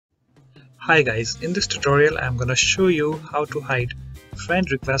Hi guys, in this tutorial I'm gonna show you how to hide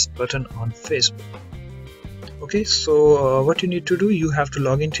friend request button on Facebook. Okay, so what you need to do, you have to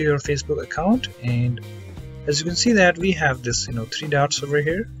log into your Facebook account, and as you can see that we have this three dots over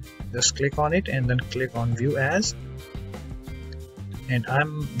here. Just click on it and then click on view as, and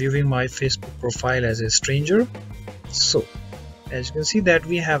I'm viewing my Facebook profile as a stranger. So as you can see that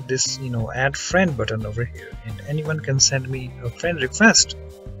we have this add friend button over here, and anyone can send me a friend request.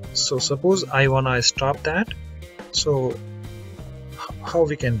 So suppose I wanna stop that, so how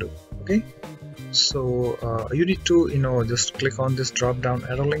we can do? Okay, so you need to just click on this drop down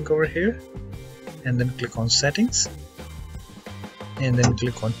arrow link over here, and then click on settings, and then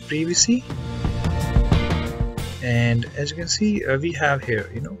click on privacy. And as you can see we have here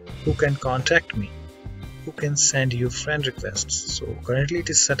who can contact me, who can send you friend requests. So currently it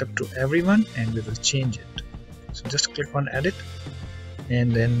is set up to everyone, and we will change it. So just click on edit,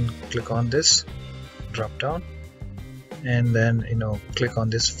 and then click on this drop down, and then click on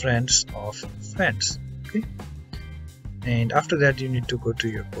this friends of friends. Okay, and after that you need to go to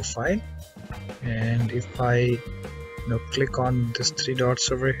your profile, and if I click on this three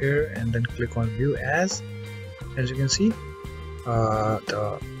dots over here and then click on view as you can see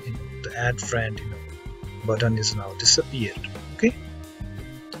the add friend button is now disappeared. Okay,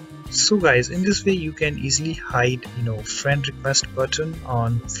 so guys, in this way you can easily hide friend request button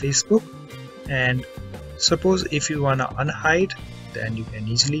on Facebook. And suppose if you wanna unhide, then you can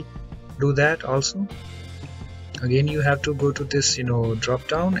easily do that also. Again, you have to go to this drop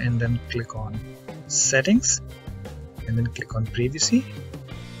down and then click on settings, and then click on privacy,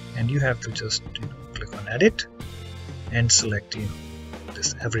 and you have to just click on edit and select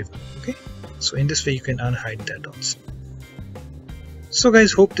this everyone. Okay, so in this way you can unhide that also. So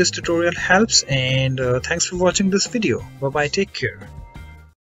guys, hope this tutorial helps, and thanks for watching this video. Bye bye, take care.